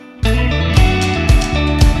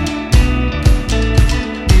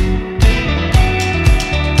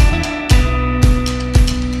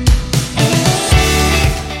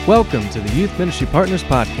Welcome to the Youth Ministry Partners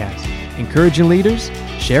Podcast, encouraging leaders,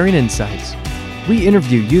 sharing insights. We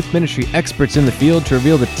interview youth ministry experts in the field to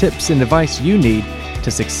reveal the tips and advice you need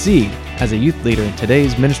to succeed as a youth leader in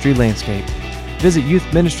today's ministry landscape. Visit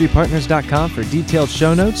youthministrypartners.com for detailed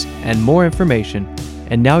show notes and more information.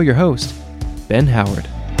 And now your host, Ben Howard.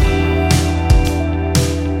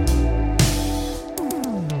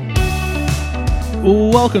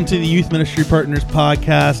 Welcome to the Youth Ministry Partners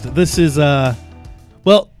Podcast. This is,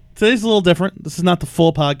 today's a little different. This is not the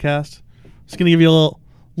full podcast. Just going to give you a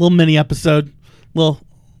little mini episode, little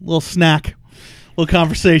snack, little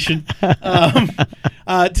conversation.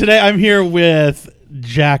 Today I'm here with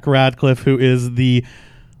Jack Radcliffe, who is the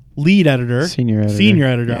lead editor. Senior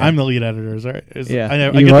editor. Yeah. I'm the lead editor. Is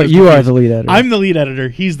that right? You are the lead editor. I'm the lead editor.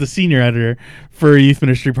 He's the senior editor for Youth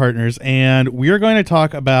Ministry Partners. And we're going to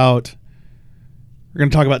talk about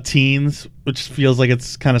teens, which feels like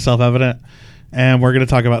it's kind of self-evident. And we're going to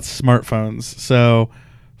talk about smartphones. So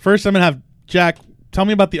first I'm going to have Jack tell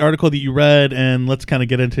me about the article that you read, and let's kind of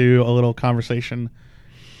get into a little conversation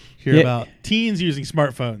here about teens using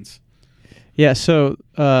smartphones. Yeah, so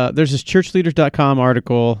there's this churchleaders.com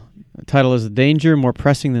article. The title is "The Danger More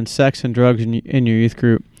Pressing Than Sex and Drugs in Your Youth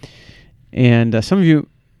Group." And some of the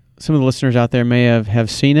listeners out there may have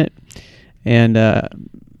seen it. And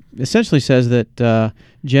essentially says that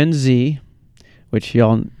Gen Z, which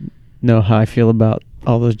y'all know how I feel about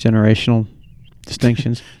all those generational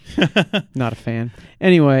distinctions. Not a fan.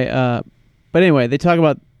 Anyway, they talk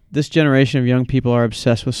about this generation of young people are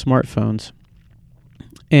obsessed with smartphones.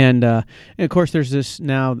 And of course, there's this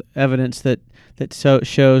now evidence that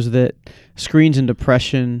shows that screens and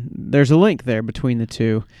depression, there's a link there between the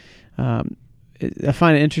two. I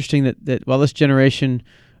find it interesting that while this generation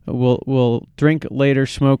will drink later,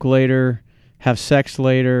 smoke later, have sex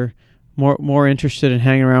later, more interested in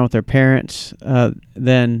hanging around with their parents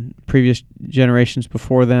than previous generations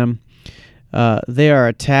before them. They are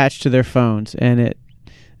attached to their phones, and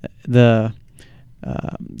the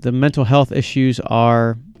mental health issues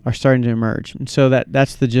are starting to emerge. And so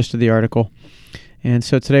that's the gist of the article. And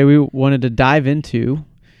so today we wanted to dive into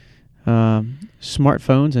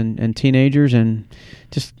smartphones and teenagers and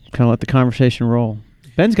just kind of let the conversation roll.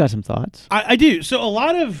 Ben's got some thoughts. I do. So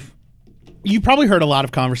you probably heard a lot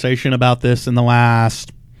of conversation about this in the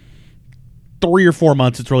last 3 or 4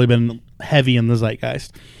 months. It's really been heavy in the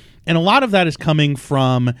zeitgeist. And a lot of that is coming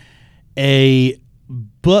from a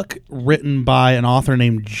book written by an author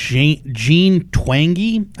named Jean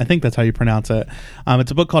Twenge. I think that's how you pronounce it. It's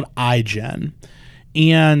a book called iGen.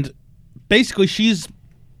 And basically she's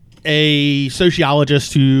a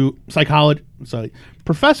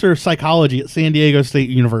professor of psychology at San Diego State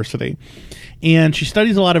University. And she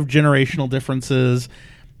studies a lot of generational differences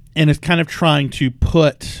and is kind of trying to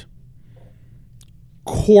put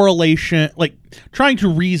correlation, like trying to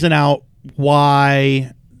reason out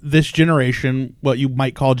why this generation, what you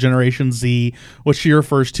might call Generation Z, what she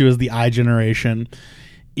refers to as the I generation,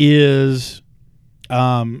 is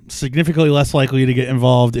significantly less likely to get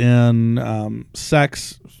involved in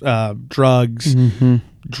sex, drugs,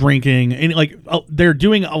 drinking, and they're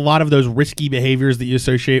doing a lot of those risky behaviors that you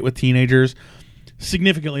associate with teenagers,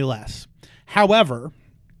 significantly less. However,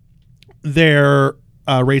 their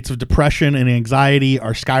rates of depression and anxiety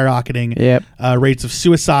are skyrocketing. Yep. Rates of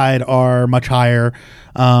suicide are much higher,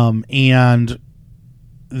 and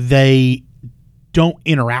they don't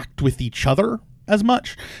interact with each other as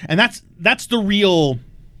much. And that's the real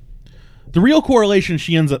correlation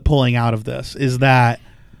she ends up pulling out of this, is that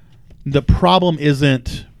the problem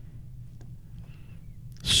isn't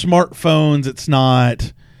smartphones. It's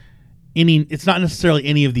not necessarily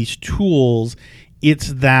any of these tools. It's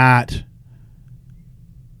that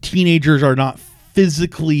teenagers are not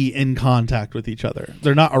physically in contact with each other.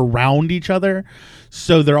 They're not around each other,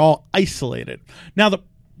 so they're all isolated. Now,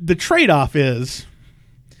 the trade-off is,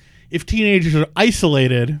 if teenagers are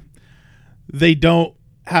isolated, they don't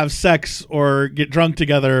have sex or get drunk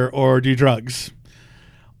together or do drugs.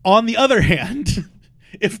 On the other hand,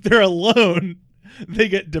 if they're alone, they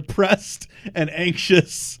get depressed and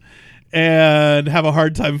anxious and have a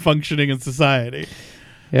hard time functioning in society.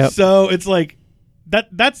 Yep. So it's like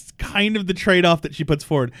that's kind of the trade-off that she puts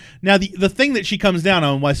forward. Now, the thing that she comes down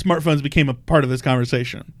on, why smartphones became a part of this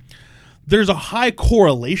conversation, there's a high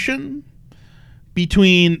correlation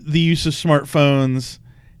between the use of smartphones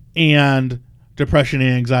and depression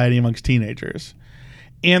and anxiety amongst teenagers.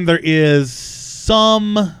 And there is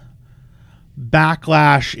some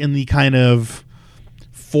backlash in the kind of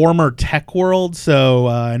former tech world. So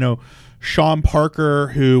I know Sean Parker,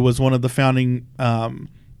 who was one of the founding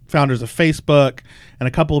founders of Facebook and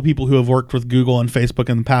a couple of people who have worked with Google and Facebook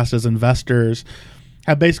in the past as investors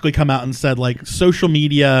have basically come out and said, like, social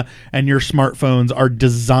media and your smartphones are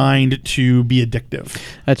designed to be addictive.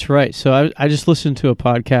 That's right. So I just listened to a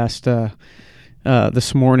podcast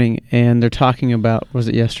this morning, and they're talking about, was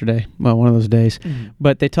it yesterday? Well, one of those days. Mm-hmm.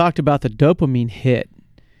 But they talked about the dopamine hit.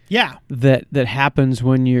 Yeah. That happens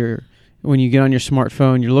when you get on your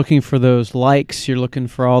smartphone. You're looking for those likes. You're looking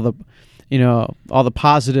for all the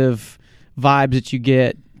positive vibes that you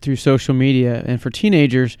get through social media. And for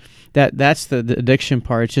teenagers, that's the addiction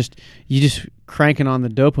part. It's just you just cranking on the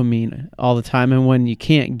dopamine all the time, and when you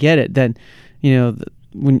can't get it, then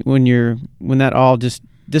when that all just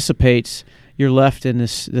dissipates, you're left in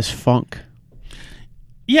this funk.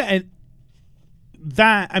 Yeah,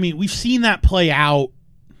 and we've seen that play out.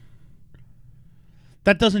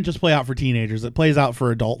 That doesn't just play out for teenagers; it plays out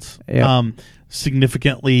for adults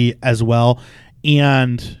significantly as well.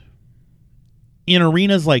 And in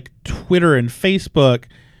arenas like Twitter and Facebook,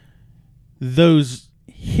 those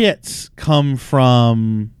hits come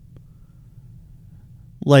from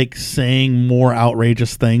like saying more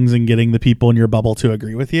outrageous things and getting the people in your bubble to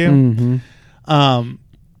agree with you. Mm-hmm.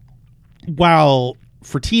 While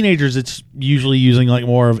for teenagers, it's usually using like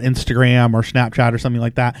more of Instagram or Snapchat or something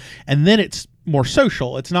like that. And then it's more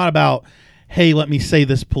social. It's not about, hey, let me say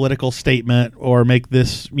this political statement or make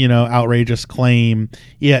this, outrageous claim.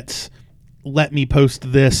 It's let me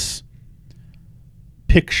post this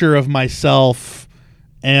picture of myself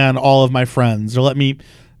and all of my friends, or let me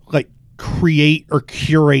like create or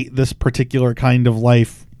curate this particular kind of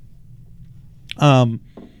life.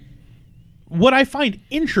 What I find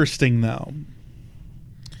interesting, though,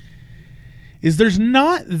 is there's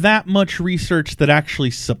not that much research that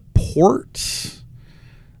actually supports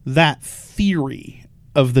that theory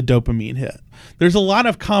of the dopamine hit. There's a lot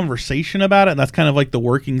of conversation about it, and that's kind of like the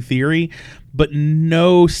working theory, but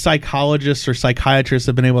no psychologists or psychiatrists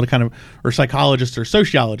have been able to or psychologists or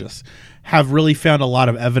sociologists have really found a lot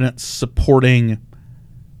of evidence supporting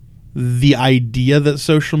the idea that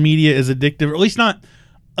social media is addictive, or at least not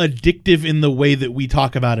addictive in the way that we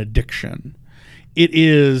talk about addiction. It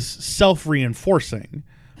is self-reinforcing,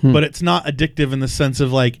 but it's not addictive in the sense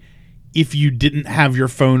of like, if you didn't have your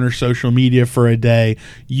phone or social media for a day,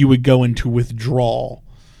 you would go into withdrawal.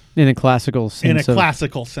 In a classical sense.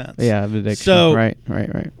 Yeah, of addiction. So, right.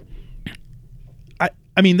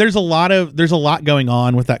 I mean, there's a lot going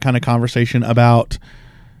on with that kind of conversation about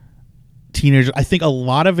teenagers. I think a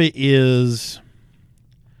lot of it is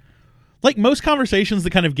like most conversations that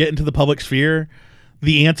kind of get into the public sphere.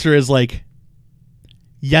 The answer is like,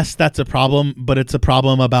 yes, that's a problem, but it's a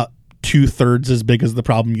problem about 2/3 as big as the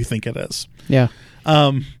problem you think it is. Yeah.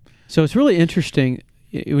 So it's really interesting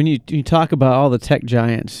when you talk about all the tech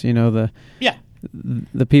giants, the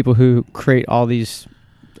people who create all these,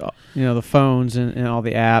 the phones and all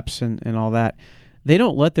the apps and all that. They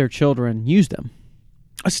don't let their children use them.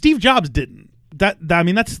 Steve Jobs didn't.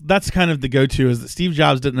 That's kind of the go-to is that Steve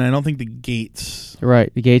Jobs didn't. And I don't think the Gates.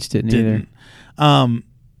 Right. The Gates didn't either.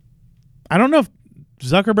 I don't know if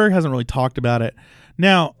Zuckerberg hasn't really talked about it.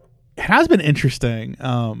 Now, it has been interesting.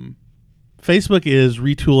 Facebook is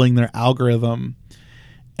retooling their algorithm,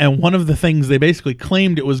 and one of the things they basically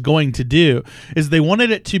claimed it was going to do is they wanted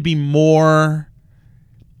it to be more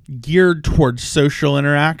geared towards social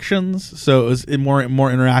interactions. So it was more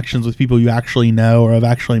interactions with people you actually know or have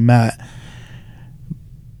actually met.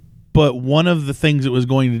 But one of the things it was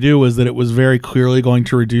going to do was that it was very clearly going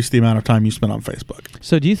to reduce the amount of time you spent on Facebook.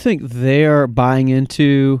 So do you think they are buying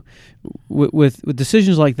into, with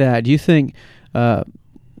decisions like that, do you think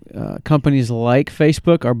companies like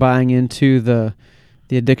Facebook are buying into the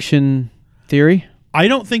addiction theory? I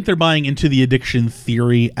don't think they're buying into the addiction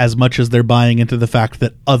theory as much as they're buying into the fact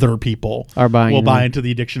that other people will buy into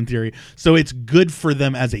the addiction theory. So it's good for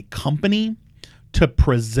them as a company to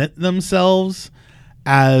present themselves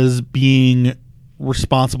as being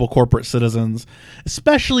responsible corporate citizens,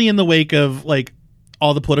 especially in the wake of like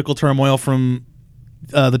all the political turmoil from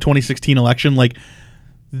the 2016 election. Like,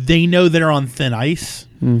 they know they're on thin ice,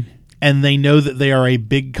 and they know that they are a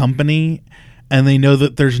big company, and they know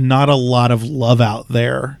that there's not a lot of love out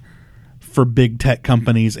there for big tech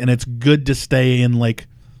companies, and it's good to stay in like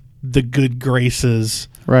the good graces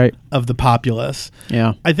of the populace.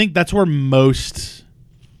 Yeah, I think that's where most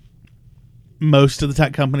of the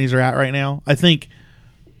tech companies are at right now. I think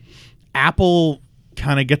Apple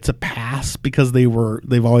kind of gets a pass because they've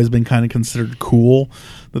always been kind of considered cool.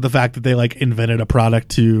 But the fact that they like invented a product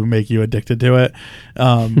to make you addicted to it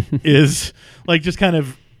is like just kind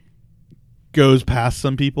of goes past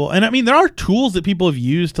some people. And I mean, there are tools that people have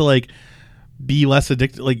used to like be less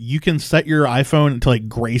addicted. Like, you can set your iPhone to like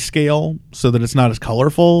grayscale so that it's not as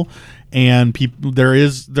colorful. And there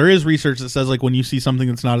is research that says like when you see something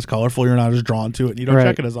that's not as colorful, you're not as drawn to it, and you don't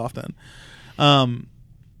check it as often.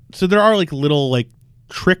 So there are like little like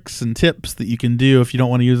tricks and tips that you can do if you don't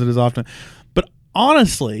want to use it as often. But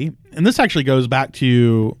honestly, and this actually goes back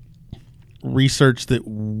to research that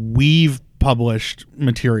we've published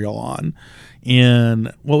material on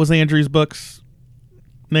in, what was Andrew's book's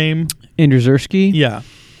name? Andrew Zersky? Yeah.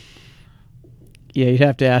 Yeah, you'd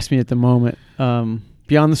have to ask me at the moment.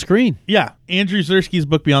 Beyond the Screen. Yeah, Andrew Zersky's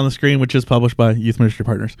book Beyond the Screen, which is published by Youth Ministry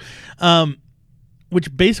Partners,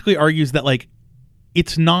 which basically argues that like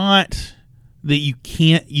it's not that you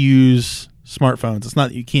can't use smartphones. It's not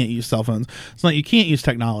that you can't use cell phones. It's not that you can't use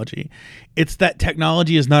technology. It's that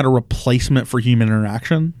technology is not a replacement for human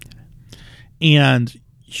interaction, and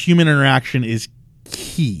human interaction is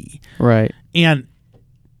key. Right. And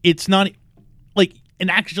it's not like, and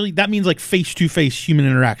actually that means like face-to-face human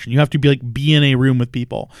interaction. You have to be in a room with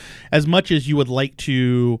people. As much as you would like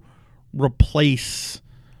to replace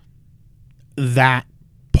that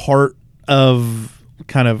part of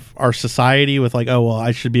kind of our society with like, oh, well,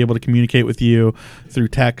 I should be able to communicate with you through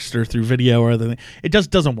text or through video or other thing. It just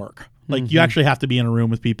doesn't work. Like, you actually have to be in a room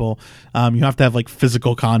with people. You have to have like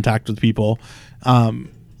physical contact with people.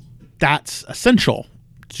 That's essential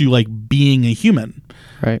to like being a human.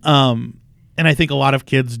 Right. And I think a lot of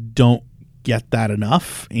kids don't get that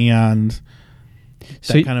enough, and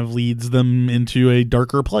that kind of leads them into a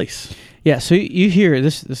darker place. Yeah, so you hear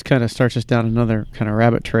this kind of starts us down another kind of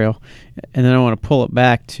rabbit trail, and then I want to pull it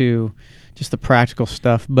back to just the practical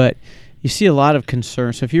stuff. But you see a lot of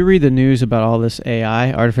concern. So if you read the news about all this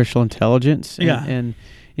AI, artificial intelligence, and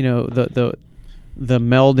you know the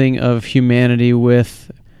melding of humanity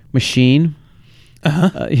with machine,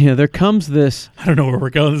 you know, there comes this. I don't know where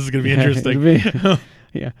we're going. This is going to be interesting.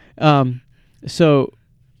 Yeah. So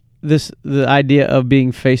the idea of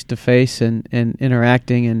being face to face and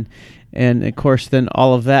interacting and of course then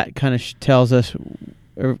all of that kind of tells us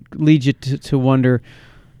or leads you to wonder,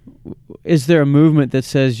 is there a movement that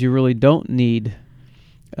says you really don't need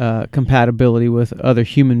compatibility with other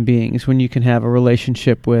human beings when you can have a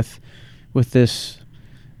relationship with this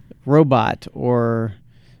robot, or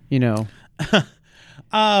you know?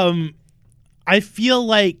 I feel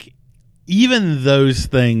like even those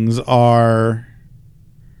things are,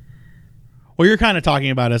 what you're kind of talking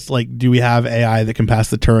about is like, do we have AI that can pass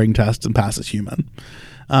the Turing test and pass as human?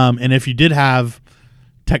 And if you did have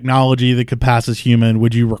technology that could pass as human,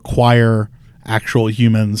 would you require actual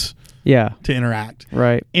humans to interact?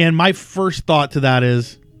 Right. And my first thought to that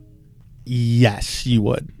is yes, you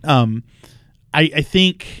would. I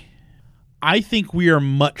think we are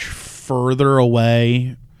much further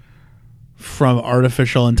away from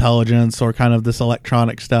artificial intelligence or kind of this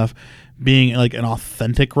electronic stuff being like an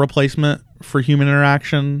authentic replacement for human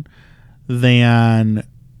interaction than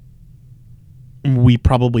we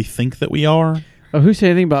probably think that we are. Oh, who said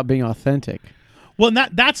anything about being authentic? Well,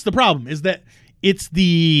 that's the problem, is that it's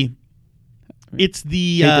the I hate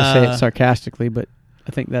to say it sarcastically, but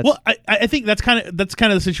I think that's, well, I think that's kind of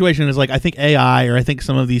the situation, is like, I think AI, or I think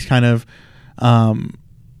some of these kind of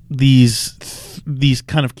these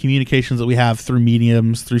kind of communications that we have through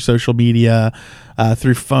mediums, through social media,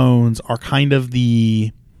 through phones, are kind of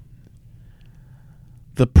the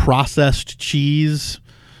processed cheese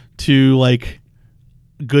to like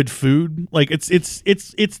good food. Like it's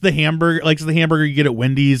the hamburger, like it's the hamburger you get at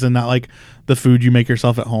Wendy's and not like the food you make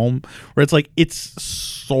yourself at home, where it's like it's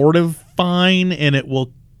sort of fine and it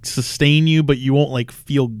will sustain you, but you won't like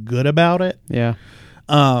feel good about it. Yeah.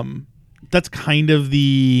 That's kind of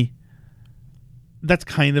the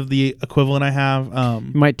equivalent I have.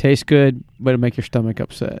 It might taste good, but it'll make your stomach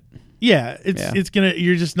upset. Yeah,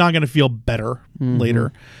 you're just not gonna feel better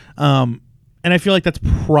later. And I feel like that's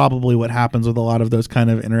probably what happens with a lot of those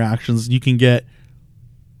kind of interactions. You can get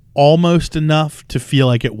almost enough to feel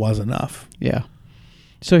like it was enough. Yeah.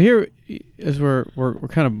 So here, as we're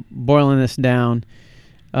kind of boiling this down,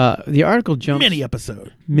 the article jumps... Mini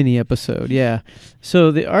episode, yeah.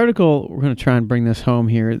 So the article, we're going to try and bring this home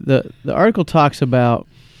here. The article talks about,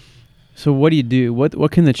 so what do you do?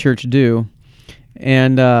 What can the church do?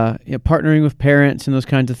 And partnering with parents and those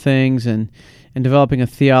kinds of things, and developing a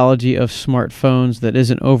theology of smartphones that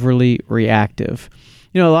isn't overly reactive.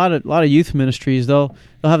 You know, a lot of youth ministries, they'll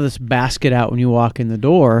have this basket out when you walk in the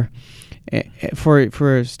door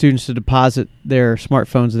for students to deposit their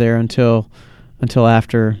smartphones there until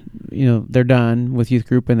after, you know, they're done with youth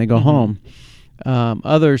group and they go home.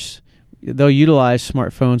 Others, they'll utilize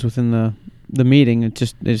smartphones within the meeting and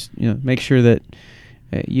just you know, make sure that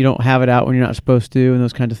You don't have it out when you're not supposed to, and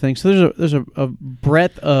those kinds of things. So there's a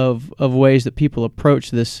breadth of ways that people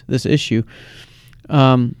approach this issue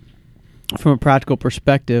from a practical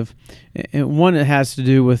perspective. And one, it has to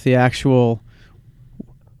do with the actual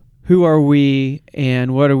who are we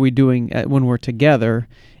and what are we doing when we're together,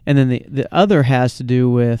 and then the other has to do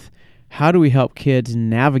with how do we help kids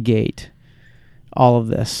navigate all of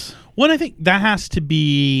this. Well, I think that has to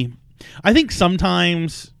be. I think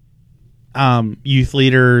sometimes youth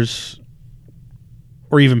leaders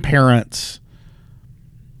or even parents,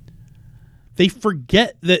 they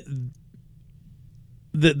forget that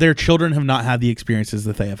their children have not had the experiences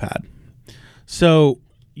that they have had. So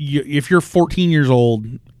if you're 14 years old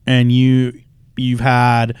and you've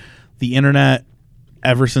had the internet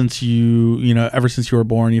ever since you were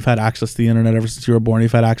born, you've had access to the internet ever since you were born,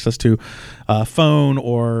 you've had access to a phone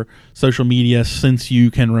or social media since you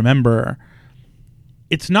can remember.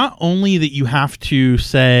 It's not only that you have to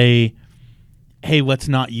say, hey, let's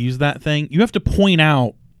not use that thing. You have to point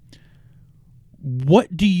out,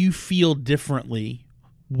 what do you feel differently?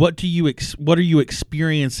 What are you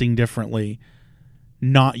experiencing differently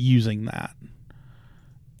not using that?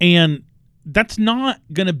 And that's not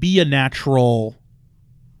going to be a natural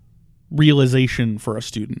realization for a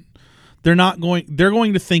student. They're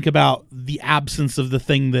going to think about the absence of the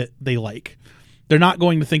thing that they like. They're not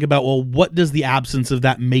going to think about, well, what does the absence of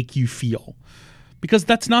that make you feel? Because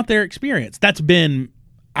that's not their experience. That's been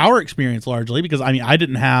our experience largely, because I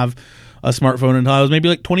didn't have a smartphone until I was maybe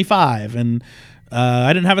like 25, and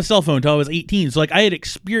I didn't have a cell phone until I was 18. So like I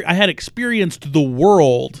had experienced the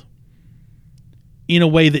world in a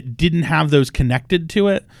way that didn't have those connected to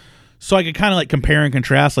it. So I could kind of like compare and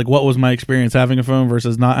contrast, like what was my experience having a phone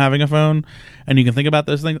versus not having a phone, and you can think about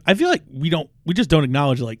those things. I feel like we just don't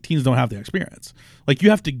acknowledge that, like, teens don't have the experience. Like, you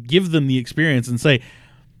have to give them the experience and say,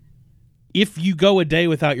 if you go a day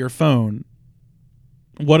without your phone,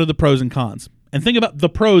 what are the pros and cons? And think about the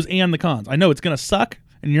pros and the cons. I know it's going to suck,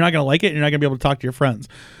 and you're not going to like it, and you're not going to be able to talk to your friends.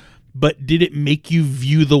 But did it make you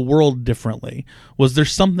view the world differently? Was there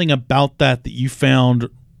something about that you found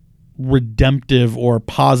redemptive or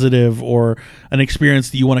positive, or an experience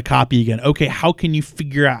that you want to copy again? Okay, how can you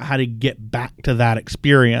figure out how to get back to that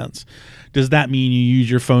experience? Does that mean you use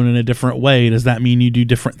your phone in a different way? Does that mean you do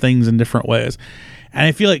different things in different ways? And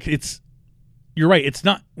I feel like you're right. It's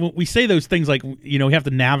not, when we say those things like, we have to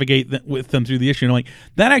navigate with them through the issue. And like,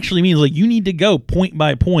 that actually means like you need to go point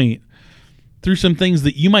by point through some things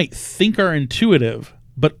that you might think are intuitive,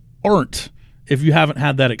 but aren't if you haven't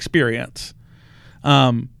had that experience.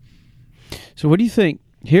 So what do you think?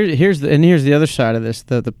 Here's the other side of this,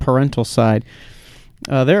 the parental side.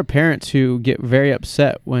 There are parents who get very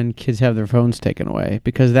upset when kids have their phones taken away,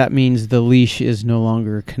 because that means the leash is no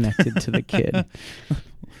longer connected to the kid.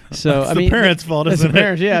 So it's the parents' fault, isn't it?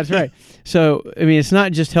 Parents, yeah, that's right. So it's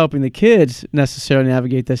not just helping the kids necessarily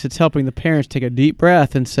navigate this; it's helping the parents take a deep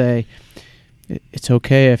breath and say, "It's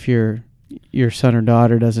okay if your son or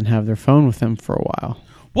daughter doesn't have their phone with them for a while."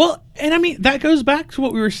 Well, and that goes back to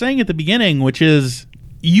what we were saying at the beginning, which is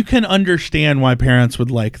you can understand why parents would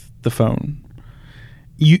like the phone.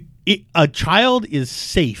 A child is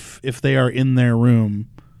safe if they are in their room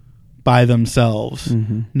by themselves,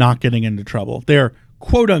 not getting into trouble. They're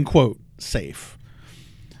quote unquote safe,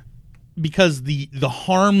 because the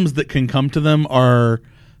harms that can come to them are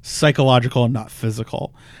psychological and not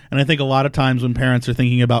physical. And I think a lot of times when parents are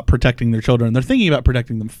thinking about protecting their children, they're thinking about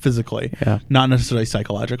protecting them physically, not necessarily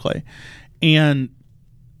psychologically. And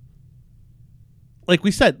like we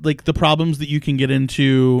said, like the problems that you can get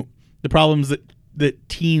into, the problems that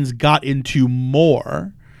teens got into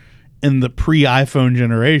more in the pre-iPhone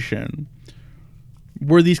generation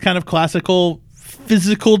were these kind of classical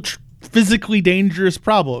physically dangerous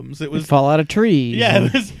problems. It was fall out of trees. Yeah,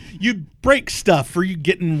 it was you break stuff, or you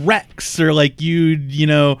get in wrecks, or like you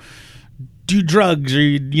do drugs, or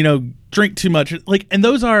you drink too much. Like, and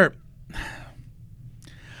those are,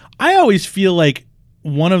 I always feel like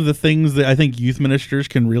one of the things that I think youth ministers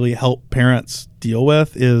can really help parents deal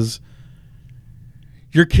with is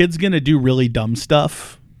your kid's going to do really dumb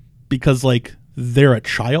stuff because like they're a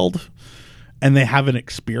child and they haven't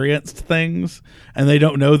experienced things, and they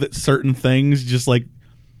don't know that certain things just like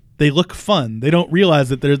they look fun. They don't realize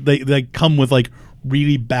that they come with like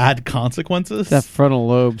really bad consequences. That frontal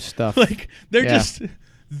lobe stuff. Like they're just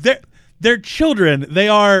they're children. They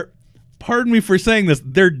are, pardon me for saying this,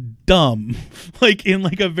 they're dumb, like in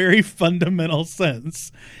like a very fundamental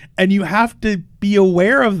sense. And you have to be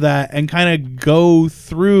aware of that and kind of go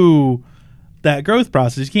through that growth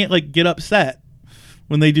process. You can't like get upset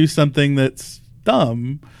when they do something that's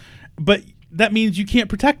dumb, but that means you can't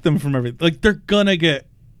protect them from everything. Like they're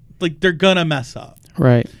gonna mess up.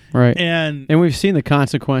 Right. And we've seen the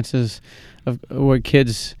consequences of when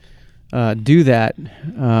kids do that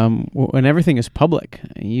when everything is public.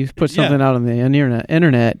 You put something out on the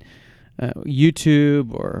internet,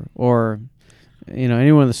 YouTube or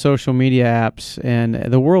any one of the social media apps, and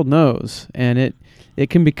the world knows, and it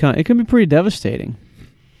can be pretty devastating,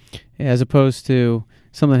 as opposed to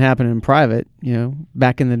something happening in private.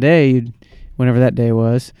 Back in the day, whenever that day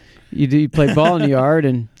was, you played ball in the yard,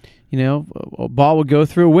 and a ball would go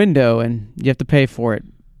through a window, and you have to pay for it.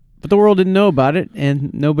 But the world didn't know about it,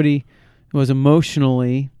 and nobody was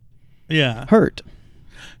emotionally hurt.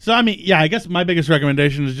 So I guess my biggest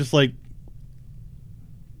recommendation is just like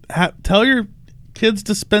tell your kids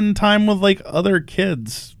to spend time with like other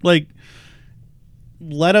kids. Like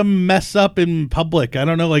let them mess up in public. I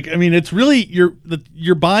don't know. Like it's really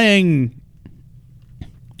you're buying.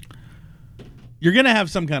 You're gonna have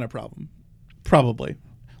some kind of problem, probably.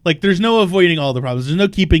 Like there's no avoiding all the problems. There's no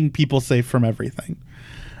keeping people safe from everything.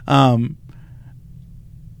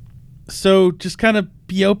 So just kind of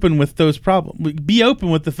be open with those problems. Be open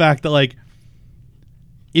with the fact that, like,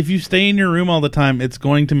 if you stay in your room all the time, it's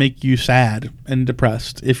going to make you sad and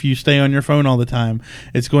depressed. If you stay on your phone all the time,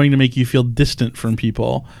 it's going to make you feel distant from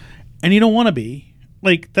people. And you don't want to be.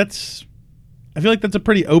 Like, I feel like that's a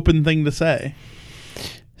pretty open thing to say.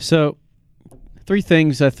 So, 3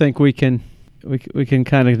 things I think we can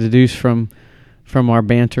kind of deduce from our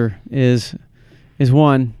banter is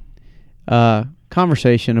one,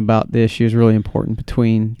 conversation about the issue is really important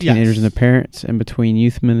between teenagers and their parents, and between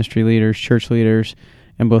youth ministry leaders, church leaders,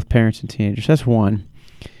 and both parents and teenagers. That's one.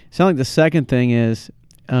 Sound like the second thing is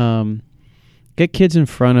get kids in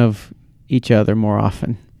front of each other more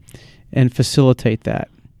often and facilitate that.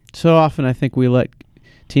 So often I think we let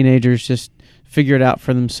teenagers just figure it out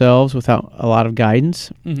for themselves without a lot of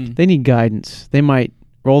guidance. Mm-hmm. They need guidance. They might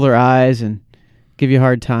roll their eyes and give you a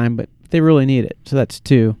hard time, but they really need it. So that's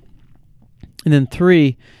 2. And then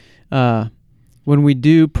 3, when we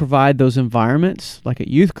do provide those environments, like a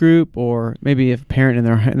youth group or maybe a parent in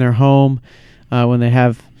their home, when they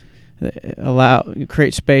have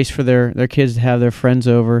create space for their kids to have their friends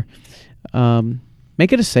over,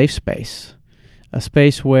 make it a safe space, a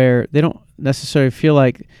space where they don't necessarily feel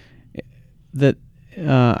like that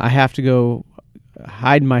I have to go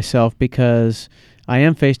hide myself because I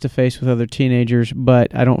am face-to-face with other teenagers,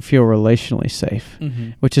 but I don't feel relationally safe,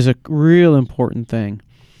 which is a real important thing.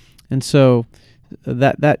 And so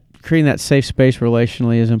that creating that safe space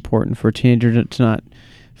relationally is important for a teenager to not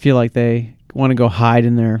feel like they want to go hide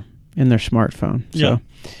in their smartphone. Yeah.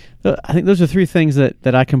 So I think those are 3 things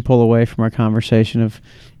that I can pull away from our conversation of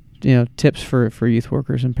tips for youth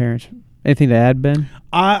workers and parents. Anything to add, Ben?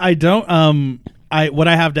 I don't. What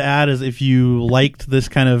I have to add is, if you liked this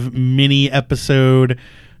kind of mini episode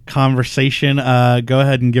conversation, go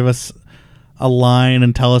ahead and give us a line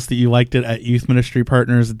and tell us that you liked it at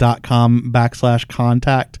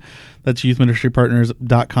youthministrypartners.com/contact. That's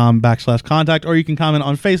youthministrypartners.com/contact. Or you can comment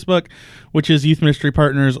on Facebook, which is Youth Ministry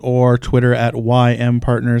Partners, or Twitter at YM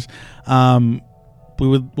Partners.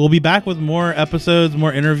 We'll be back with more episodes,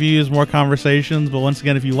 more interviews, more conversations. But once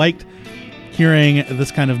again, if you liked hearing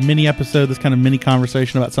this kind of mini episode, this kind of mini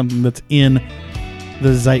conversation about something that's in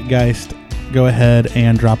the zeitgeist, go ahead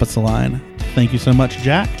and drop us a line. Thank you so much,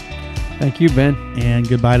 Jack. Thank you, Ben. And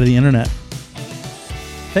goodbye to the internet.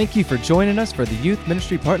 Thank you for joining us for the Youth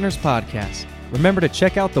Ministry Partners podcast. Remember to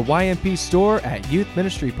check out the YMP store at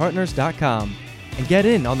youthministrypartners.com and get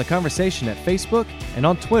in on the conversation at Facebook and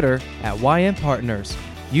on Twitter at YM Partners.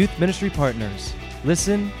 Youth Ministry Partners.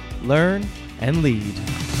 Listen, learn, and lead.